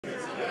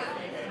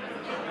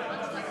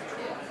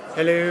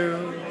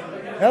Hello.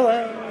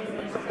 Hello.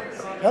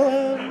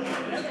 Hello.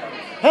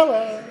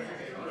 Hello.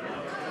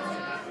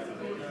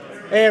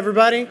 Hey,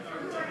 everybody.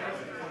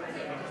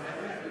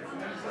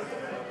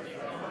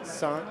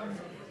 Song.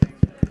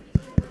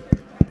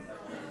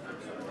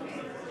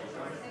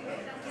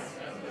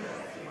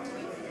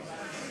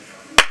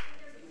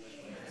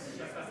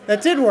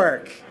 That did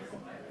work.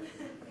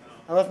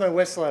 I left my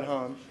whistle at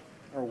home,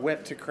 or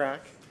whip to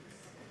crack.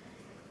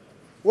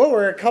 Well,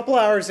 we're a couple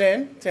hours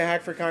in to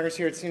Hack for Congress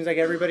here. It seems like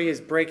everybody is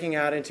breaking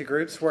out into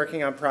groups,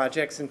 working on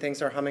projects, and things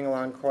are humming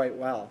along quite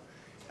well.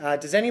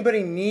 Does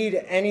anybody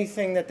need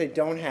anything that they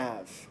don't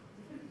have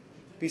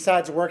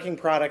besides a working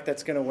product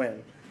that's going to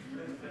win?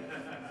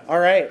 All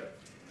right.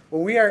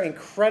 Well, we are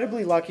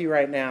incredibly lucky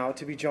right now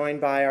to be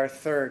joined by our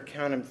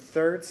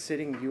third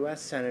sitting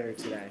U.S. Senator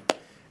today,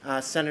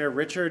 Senator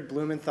Richard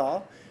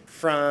Blumenthal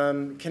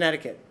from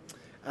Connecticut.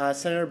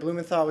 Senator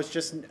Blumenthal was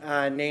just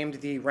named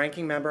the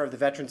ranking member of the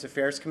Veterans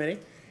Affairs Committee,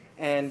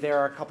 and there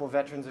are a couple of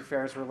Veterans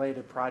Affairs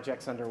related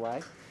projects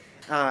underway,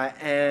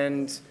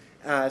 and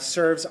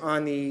serves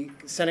on the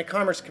Senate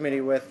Commerce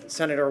Committee with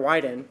Senator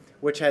Wyden,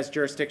 which has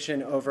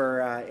jurisdiction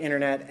over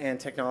internet and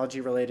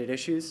technology related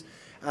issues.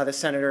 The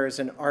senator is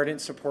an ardent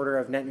supporter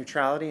of net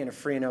neutrality and a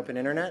free and open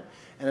internet,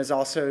 and has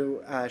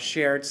also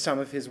shared some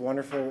of his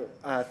wonderful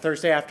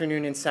Thursday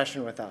afternoon in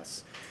session with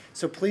us.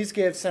 So please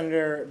give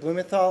Senator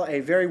Blumenthal a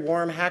very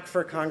warm Hack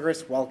for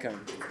Congress welcome.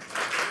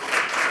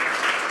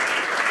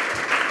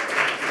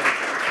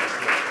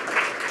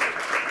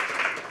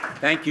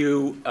 Thank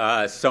you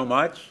so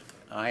much.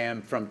 I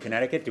am from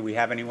Connecticut. Do we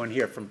have anyone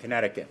here from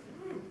Connecticut?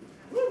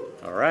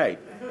 All right.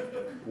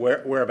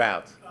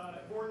 Whereabouts?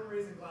 Born and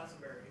raised in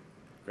Glastonbury.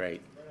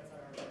 Great.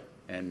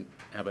 And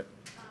how about?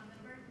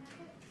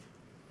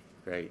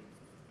 Great.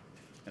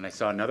 And I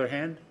saw another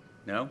hand?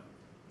 No?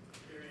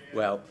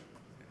 Well,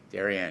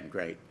 Darien,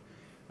 great.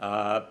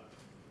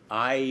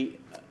 I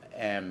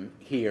am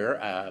here.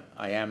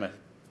 I am a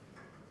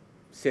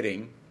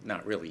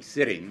not really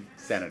sitting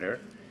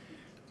senator,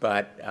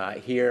 but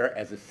here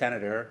as a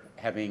senator,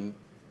 having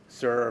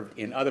served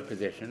in other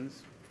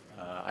positions.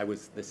 I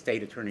was the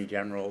State Attorney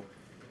General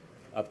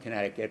of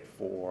Connecticut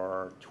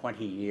for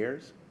 20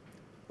 years,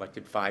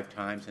 elected 5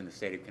 times in the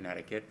state of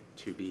Connecticut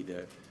to be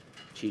the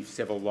Chief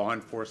Civil Law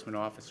Enforcement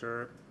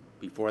Officer.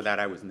 Before that,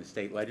 I was in the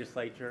state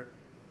legislature.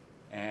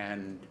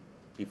 And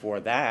before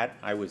that,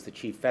 I was the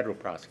chief federal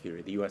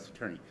prosecutor, the U.S.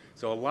 attorney.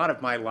 So a lot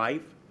of my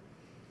life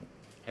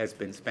has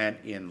been spent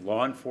in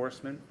law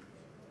enforcement.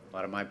 A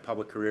lot of my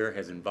public career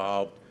has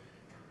involved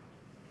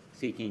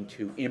seeking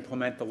to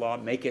implement the law,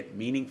 make it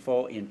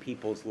meaningful in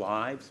people's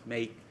lives,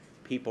 make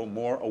people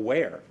more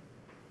aware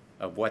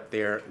of what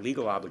their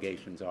legal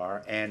obligations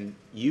are, and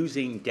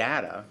using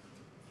data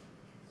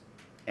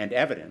and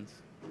evidence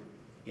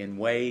in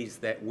ways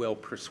that will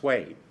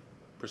persuade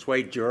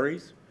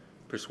juries,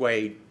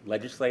 persuade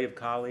legislative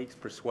colleagues,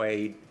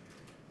 persuade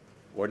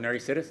ordinary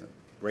citizens,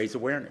 raise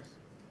awareness.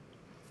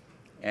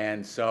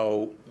 And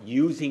so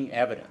using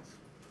evidence,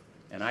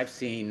 and I've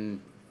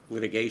seen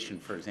litigation,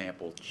 for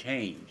example,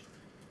 change.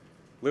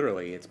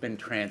 Literally, it's been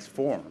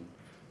transformed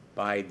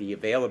by the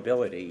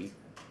availability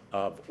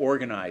of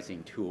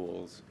organizing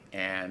tools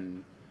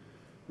and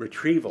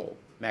retrieval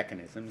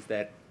mechanisms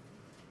that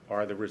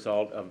are the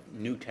result of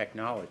new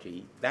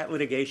technology. That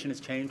litigation has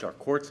changed, our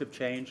courts have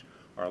changed,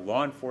 our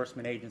law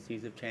enforcement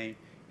agencies have changed,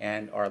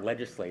 and our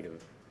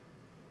legislative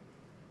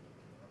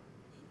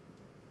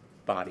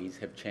bodies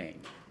have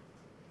changed.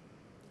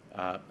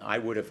 I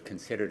would have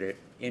considered it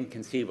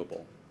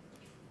inconceivable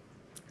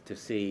to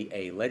see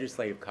a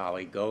legislative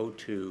colleague go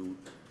to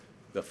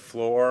the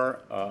floor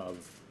of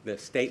the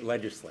state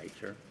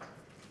legislature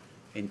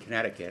in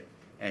Connecticut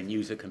and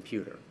use a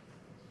computer.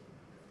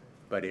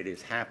 But it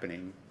is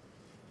happening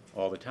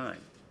all the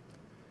time.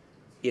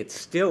 It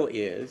still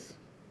is,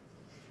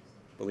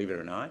 believe it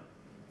or not,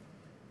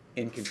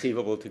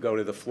 inconceivable to go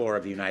to the floor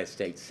of the United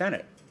States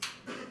Senate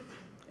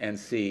and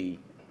see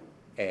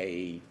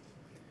a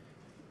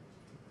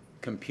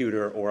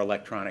computer or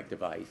electronic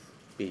device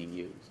being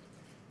used.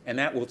 And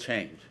that will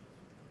change.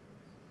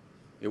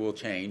 It will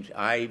change.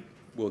 I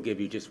will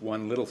give you just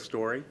one little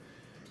story.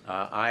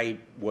 I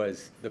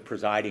was the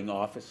presiding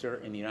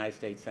officer in the United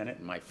States Senate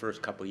in my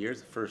first couple of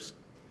years. The first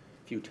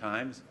few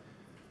times,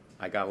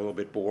 I got a little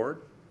bit bored.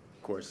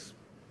 Of course,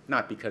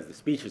 not because the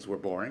speeches were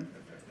boring.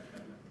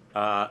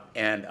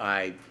 And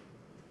I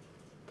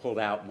pulled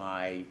out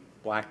my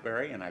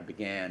BlackBerry and I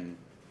began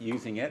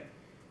using it.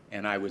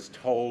 And I was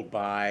told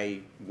by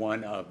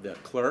one of the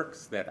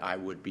clerks that I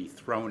would be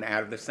thrown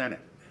out of the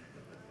Senate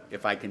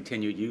if I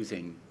continued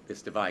using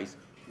this device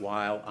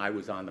while I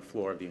was on the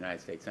floor of the United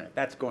States Senate.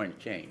 That's going to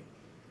change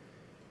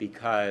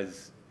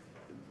because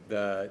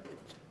the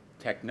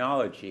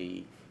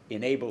technology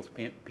enables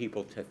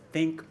people to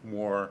think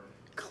more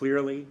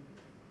clearly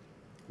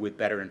with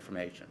better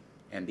information.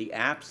 And the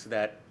apps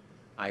that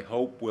I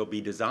hope will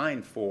be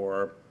designed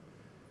for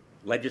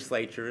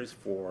legislatures,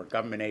 for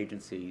government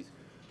agencies,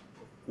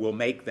 will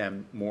make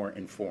them more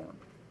informed.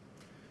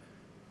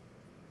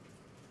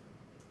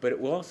 But it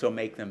will also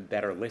make them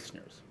better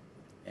listeners.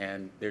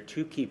 And there are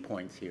two key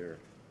points here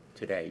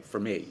today for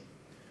me.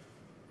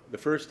 The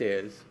first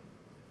is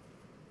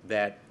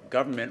that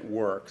government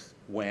works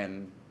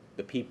when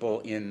the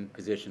people in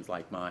positions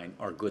like mine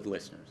are good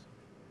listeners.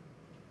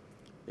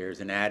 There's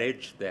an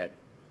adage that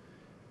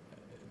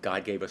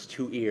God gave us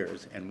 2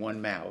 ears and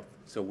 1 mouth,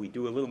 so we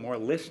do a little more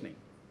listening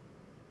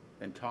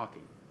than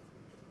talking.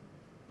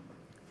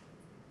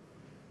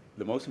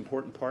 The most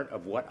important part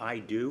of what I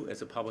do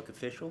as a public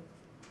official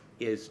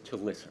is to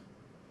listen.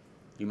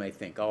 You may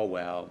think, oh,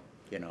 well,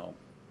 you know,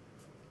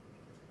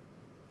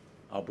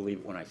 I'll believe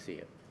it when I see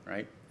it,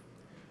 right?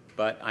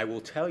 But I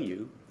will tell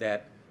you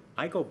that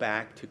I go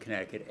back to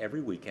Connecticut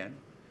every weekend.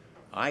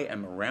 I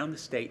am around the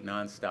state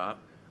nonstop.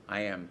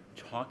 I am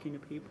talking to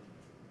people,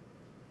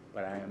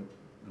 but I am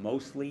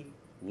mostly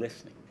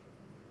listening.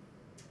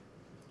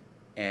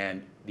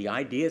 And the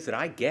ideas that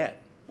I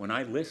get when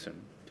I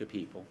listen to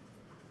people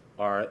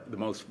are the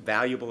most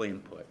valuable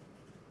input,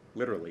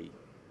 literally,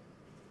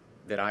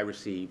 that I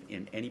receive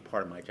in any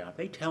part of my job.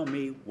 They tell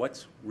me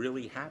what's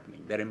really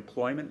happening, that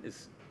employment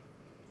is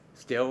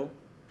still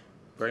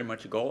very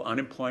much a goal,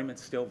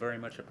 unemployment's still very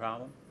much a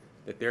problem,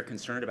 that they're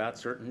concerned about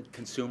certain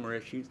consumer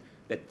issues,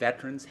 that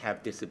veterans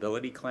have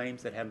disability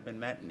claims that haven't been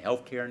met and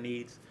healthcare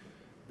needs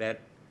that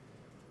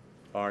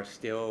are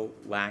still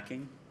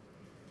lacking.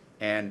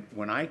 And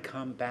when I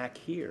come back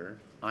here,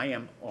 I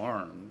am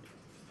armed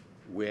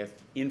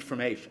with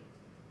information.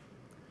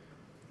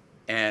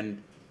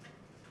 And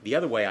the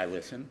other way I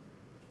listen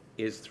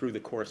is through the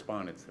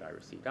correspondence that I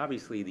received.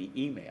 Obviously, the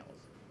emails.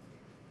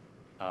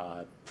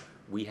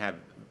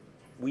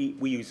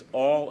 We use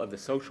all of the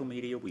social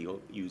media. We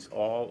use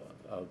all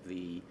of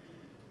the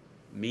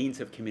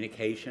means of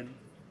communication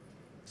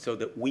so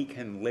that we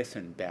can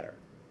listen better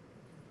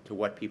to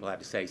what people have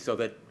to say, so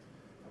that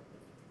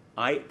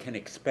I can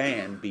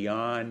expand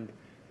beyond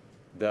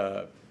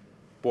the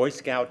Boy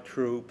Scout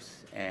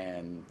troops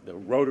and the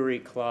Rotary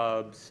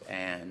clubs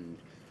and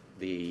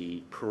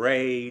the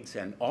parades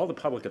and all the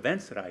public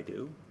events that I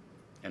do.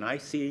 And I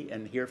see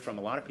and hear from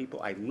a lot of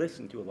people. I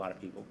listen to a lot of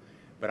people.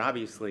 But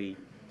obviously,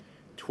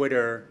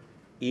 Twitter,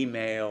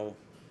 email,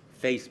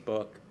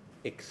 Facebook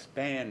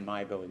expand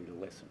my ability to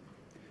listen.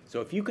 So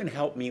if you can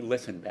help me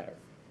listen better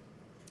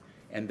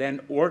and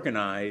then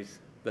organize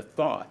the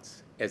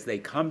thoughts as they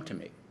come to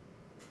me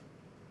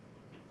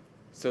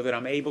so that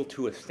I'm able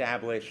to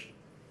establish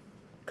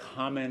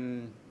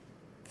common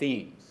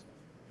themes,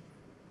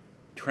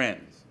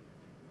 trends,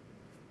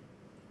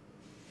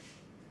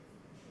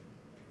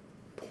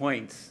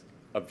 points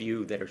of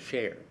view that are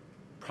shared,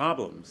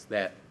 problems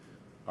that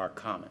are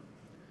common,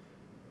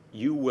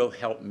 you will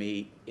help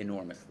me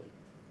enormously.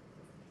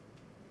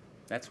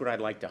 That's what I'd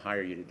like to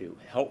hire you to do.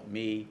 Help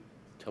me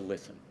to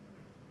listen.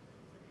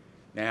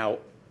 Now,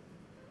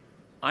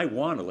 I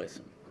want to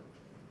listen,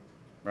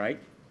 right?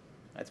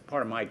 That's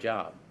part of my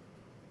job.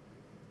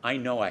 I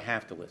know I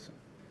have to listen.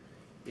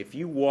 If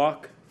you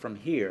walk from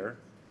here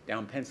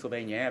down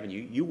Pennsylvania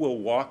Avenue, you will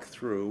walk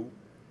through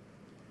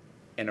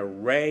an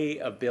array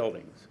of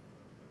buildings,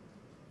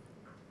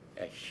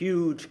 a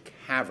huge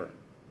cavern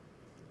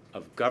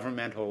of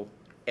governmental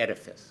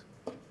edifice.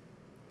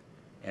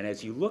 And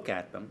as you look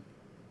at them,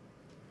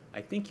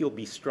 I think you'll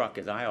be struck,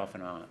 as I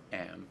often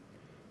am,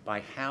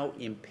 by how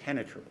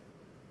impenetrable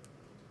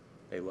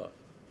they look.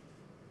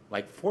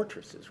 Like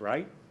fortresses,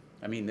 right?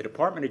 I mean, the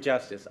Department of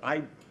Justice,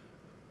 I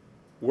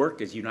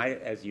worked as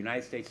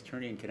United States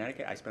Attorney in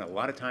Connecticut. I spent a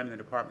lot of time in the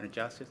Department of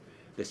Justice.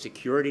 The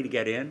security to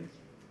get in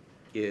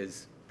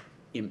is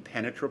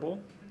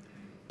impenetrable,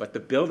 but the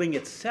building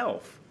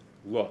itself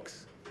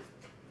looks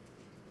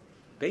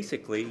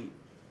basically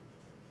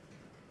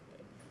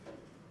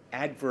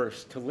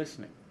adverse to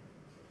listening.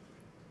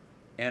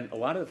 And a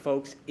lot of the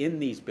folks in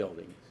these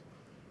buildings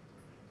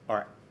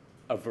are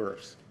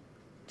averse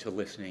to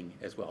listening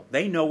as well.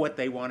 They know what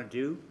they want to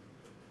do.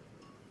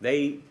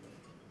 They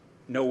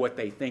know what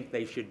they think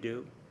they should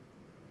do.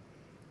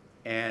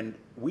 And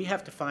we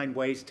have to find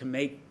ways to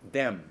make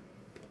them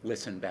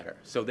listen better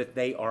so that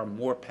they are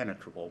more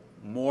penetrable,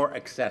 more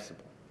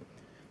accessible.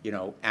 You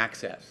know,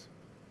 access.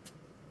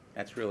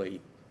 That's really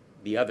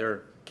the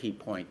other key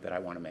point that I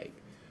want to make.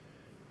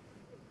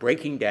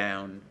 Breaking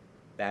down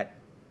that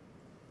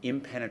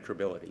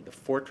impenetrability, the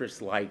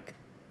fortress-like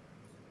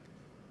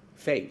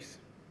face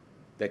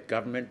that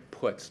government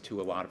puts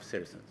to a lot of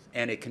citizens.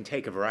 And it can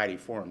take a variety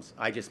of forms.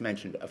 I just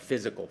mentioned a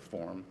physical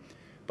form,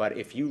 but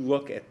if you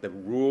look at the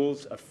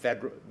rules of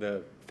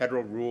the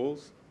federal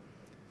rules,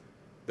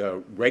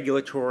 the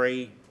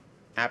regulatory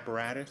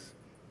apparatus,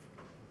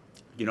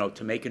 you know,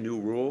 to make a new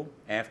rule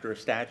after a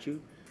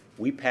statute,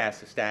 we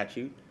pass a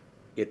statute,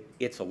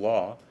 it's a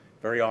law.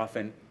 Very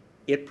often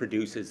it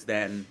produces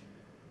then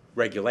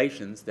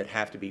regulations that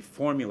have to be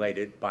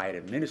formulated by an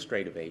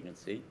administrative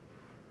agency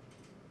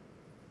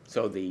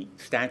so the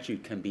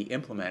statute can be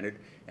implemented,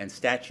 and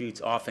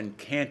statutes often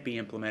can't be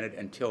implemented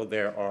until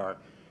there are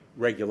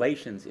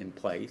regulations in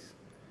place.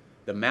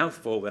 The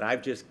mouthful that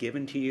I've just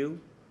given to you,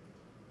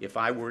 if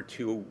I were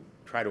to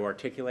try to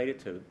articulate it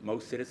to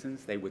most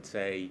citizens, they would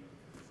say,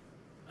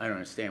 I don't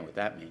understand what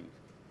that means.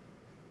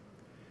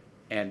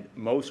 And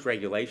most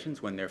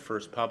regulations, when they're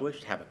first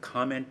published, have a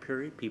comment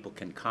period. People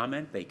can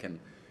comment. They can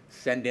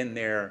send in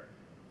their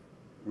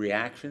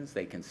reactions.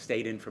 They can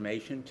state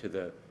information to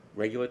the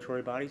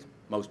regulatory bodies.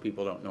 Most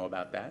people don't know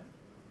about that.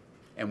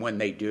 And when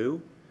they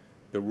do,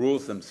 the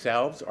rules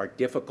themselves are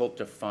difficult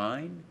to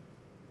find.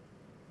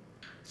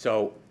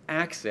 So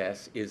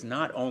access is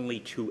not only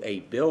to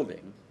a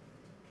building,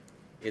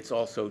 it's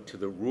also to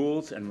the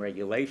rules and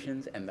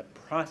regulations and the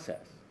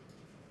process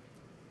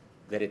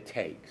that it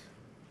takes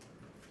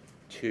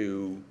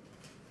to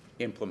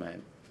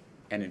implement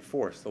and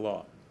enforce the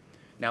law.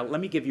 Now,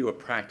 let me give you a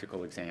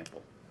practical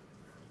example.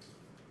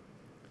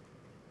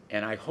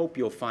 And I hope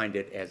you'll find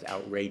it as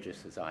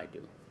outrageous as I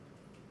do.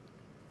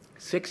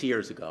 6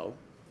 years ago,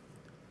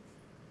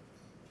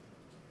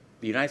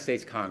 the United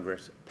States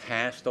Congress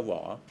passed a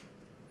law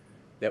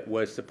that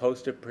was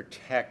supposed to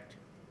protect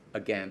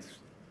against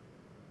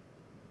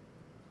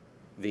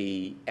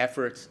the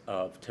efforts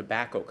of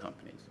tobacco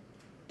companies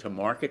to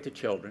market to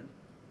children,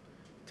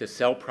 to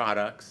sell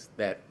products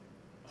that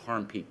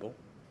harm people,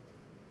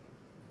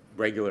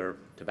 regular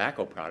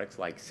tobacco products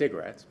like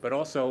cigarettes, but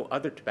also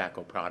other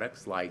tobacco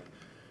products like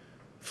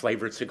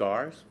flavored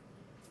cigars,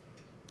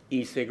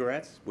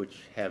 e-cigarettes,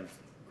 which have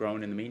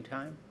grown in the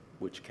meantime,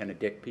 which can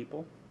addict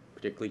people,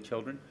 particularly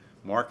children,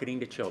 marketing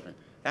to children.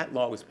 That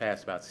law was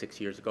passed about 6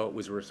 years ago. It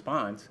was a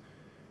response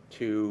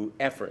to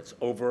efforts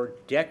over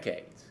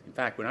decades. In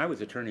fact, when I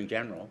was Attorney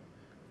General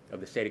of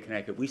the state of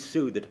Connecticut, we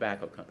sued the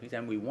tobacco companies,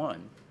 and we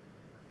won.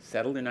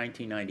 Settled in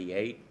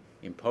 1998,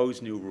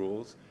 imposed new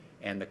rules,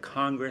 and the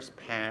Congress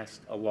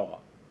passed a law.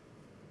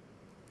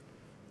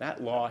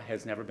 That law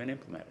has never been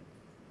implemented.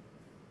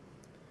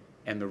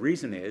 And the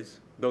reason is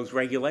those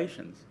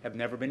regulations have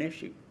never been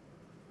issued.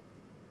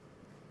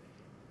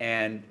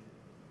 And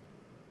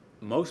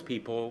most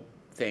people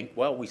think,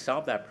 well, we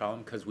solved that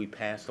problem because we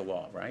passed a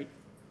law, right?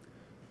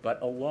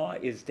 But a law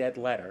is dead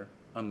letter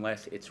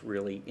unless it's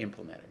really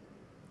implemented.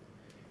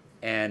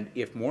 And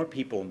if more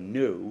people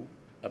knew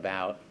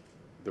about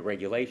the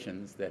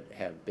regulations that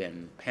have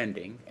been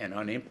pending and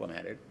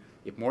unimplemented,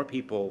 if more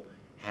people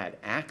had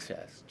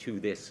access to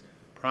this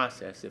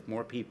process, if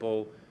more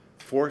people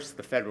forced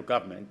the federal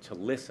government to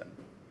listen,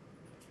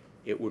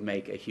 it would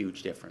make a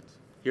huge difference.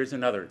 Here's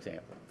another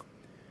example.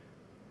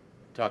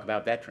 Talk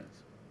about veterans.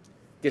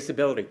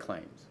 Disability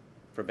claims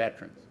for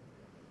veterans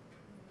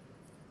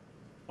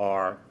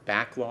are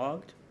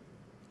backlogged.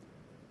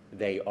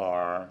 They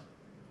are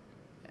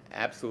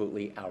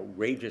absolutely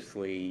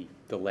outrageously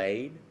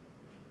delayed,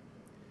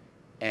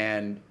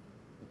 and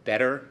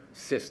better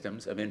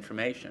systems of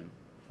information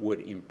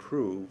would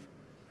improve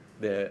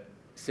the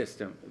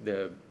system,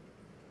 the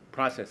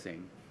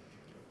processing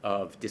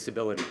of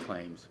disability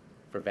claims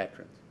for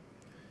veterans.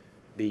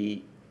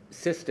 The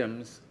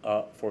systems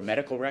for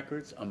medical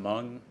records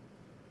among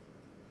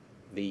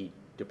the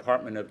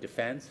Department of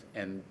Defense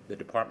and the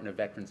Department of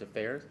Veterans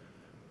Affairs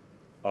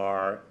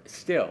are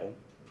still,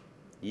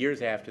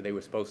 years after they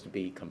were supposed to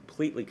be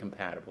completely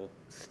compatible,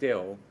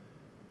 still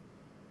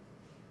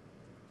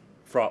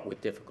fraught with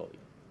difficulty.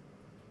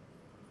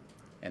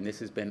 And this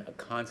has been a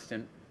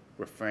constant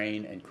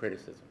refrain and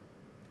criticism,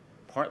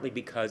 partly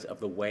because of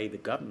the way the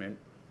government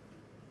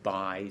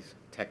buys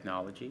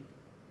technology.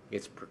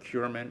 Its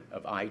procurement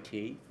of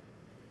IT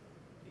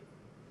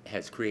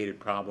has created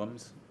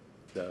problems.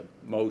 The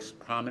most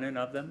prominent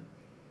of them,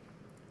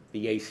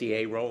 the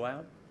ACA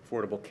rollout,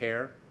 Affordable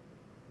Care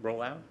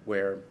rollout,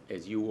 where,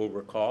 as you will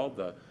recall,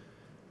 the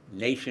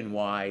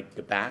nationwide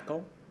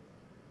debacle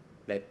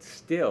that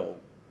still,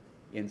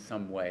 in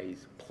some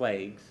ways,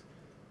 plagues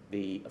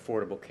the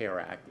Affordable Care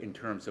Act in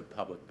terms of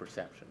public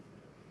perception.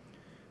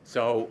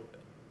 So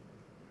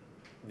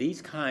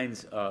these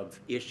kinds of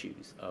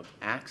issues of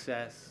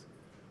access,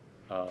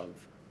 of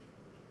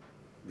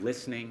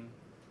listening,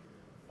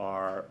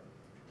 are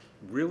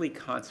really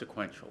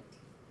consequential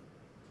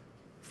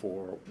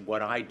for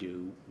what I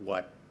do,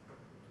 what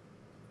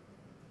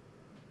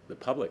the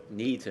public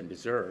needs and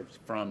deserves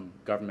from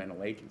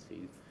governmental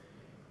agencies,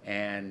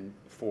 and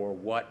for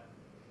what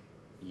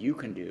you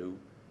can do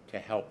to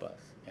help us.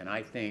 And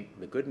I think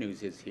the good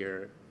news is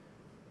here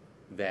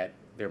that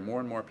there are more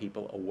and more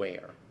people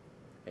aware,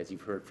 as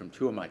you've heard from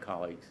two of my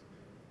colleagues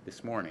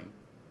this morning,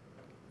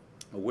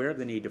 aware of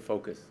the need to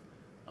focus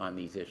on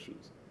these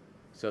issues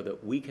so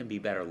that we can be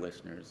better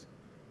listeners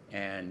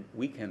and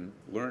we can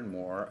learn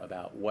more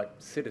about what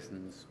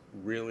citizens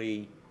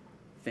really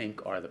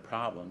think are the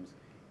problems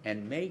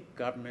and make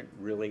government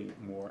really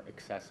more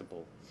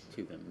accessible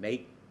to them.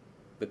 Make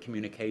the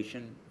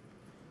communication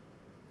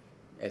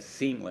as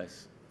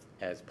seamless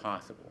as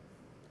possible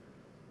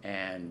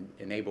and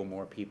enable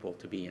more people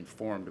to be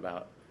informed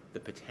about the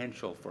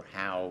potential for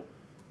how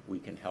we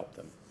can help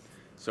them.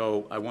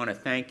 So I want to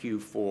thank you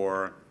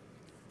for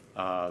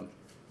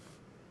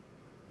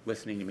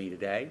listening to me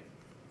today,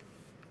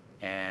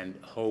 and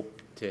hope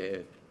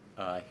to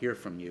hear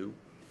from you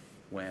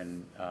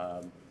when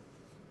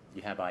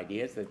you have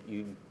ideas that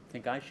you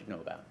think I should know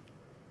about.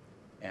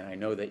 And I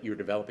know that you're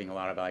developing a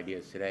lot of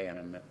ideas today, and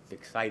I'm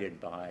excited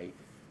by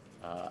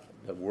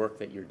the work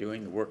that you're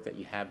doing, the work that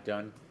you have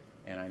done,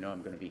 and I know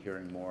I'm going to be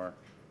hearing more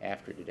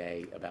after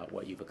today about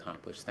what you've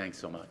accomplished. Thanks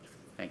so much.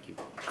 Thank you.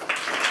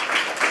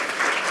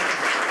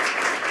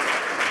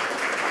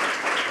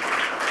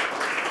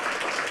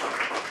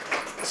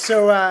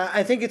 So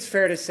I think it's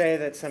fair to say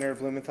that Senator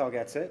Blumenthal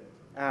gets it.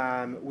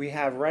 We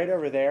have right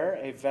over there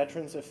a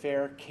Veterans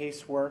Affairs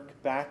casework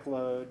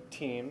backload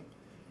team.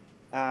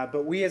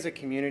 But we as a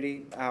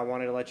community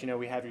wanted to let you know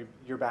we have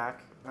your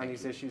back on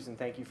these issues, and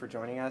thank you for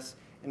joining us,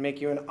 and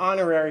make you an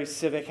honorary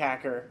civic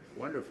hacker.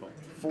 Wonderful.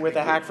 With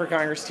a Hack for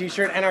Congress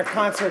t-shirt and our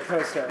concert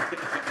poster.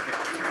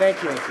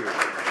 Thank you. Thank you.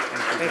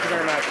 Thank you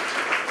very much.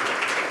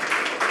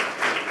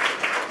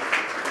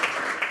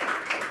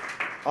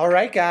 All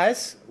right,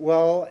 guys.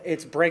 Well,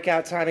 it's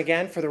breakout time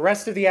again. For the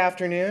rest of the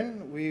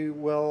afternoon, we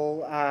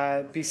will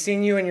be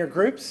seeing you in your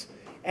groups.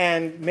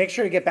 And make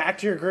sure to get back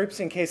to your groups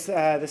in case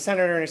the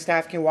senator and his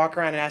staff can walk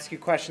around and ask you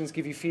questions,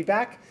 give you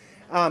feedback.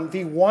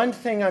 The one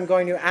thing I'm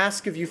going to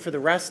ask of you for the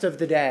rest of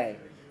the day,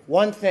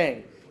 one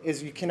thing,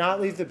 is you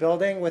cannot leave the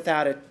building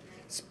without it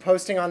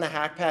posting on the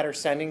HackPad or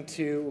sending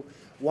to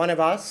one of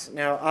us.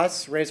 Now,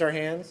 us, raise our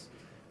hands.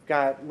 We've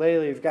got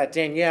Laylee, we've got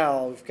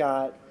Danielle, we've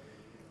got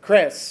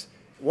Chris.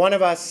 One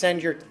of us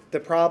send the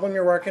problem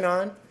you're working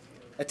on,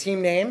 a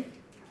team name,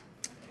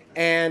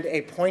 and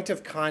a point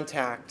of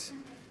contact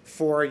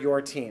for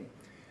your team.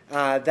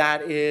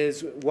 That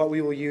is what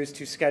we will use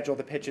to schedule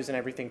the pitches and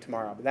everything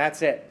tomorrow. But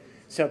that's it.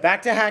 So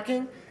back to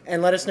hacking,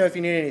 and let us know if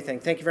you need anything.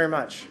 Thank you very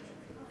much.